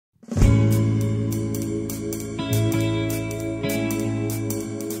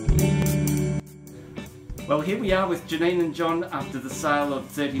Well, here we are with Janine and John after the sale of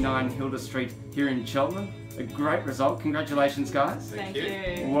 39 Hilda Street here in Cheltenham. A great result. Congratulations, guys. Thank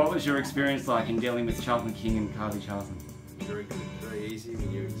you. What was your experience like in dealing with Charlton King and Carly Charlton? Very good, very easy. We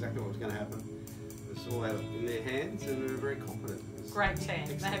knew exactly what was going to happen. It was all out in their hands and we were very confident. Great team.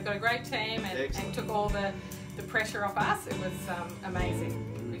 Excellent. They have got a great team and took all the pressure off us. It was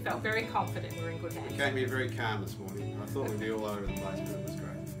amazing. We felt very confident we were in good hands. We came here very calm this morning. I thought we'd be all over the place, but it was great.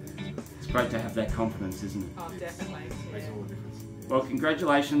 Yeah. It's great to have that confidence, isn't it? Oh, definitely. Makes all the difference. Well,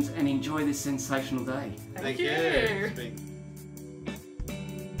 congratulations and enjoy this sensational day. Thank you. It's been